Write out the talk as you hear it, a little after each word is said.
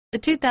The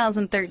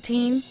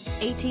 2013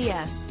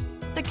 ATS.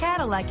 The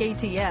Cadillac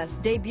ATS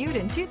debuted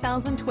in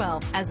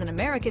 2012 as an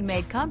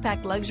American-made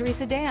compact luxury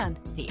sedan.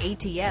 The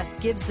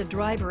ATS gives the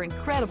driver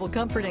incredible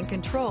comfort and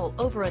control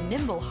over a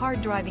nimble,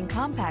 hard-driving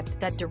compact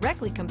that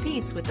directly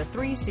competes with the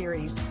 3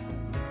 Series.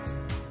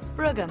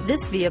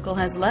 This vehicle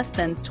has less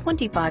than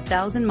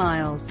 25,000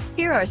 miles.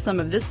 Here are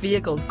some of this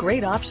vehicle's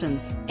great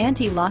options: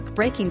 anti-lock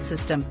braking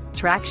system,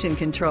 traction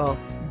control,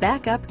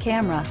 backup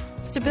camera,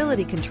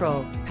 stability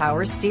control,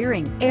 power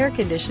steering, air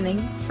conditioning,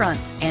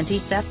 front,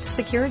 anti-theft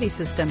security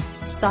system,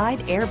 side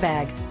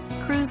airbag,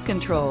 cruise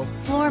control,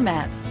 floor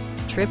mats,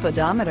 trip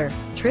odometer,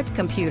 trip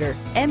computer,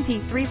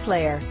 MP3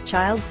 player,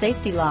 child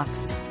safety locks,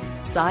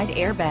 side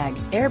airbag,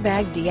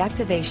 airbag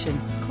deactivation,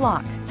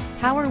 clock,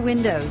 power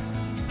windows,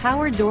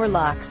 power door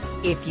locks.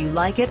 If you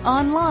like it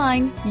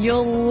online,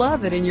 you'll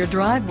love it in your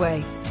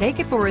driveway. Take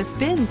it for a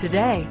spin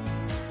today.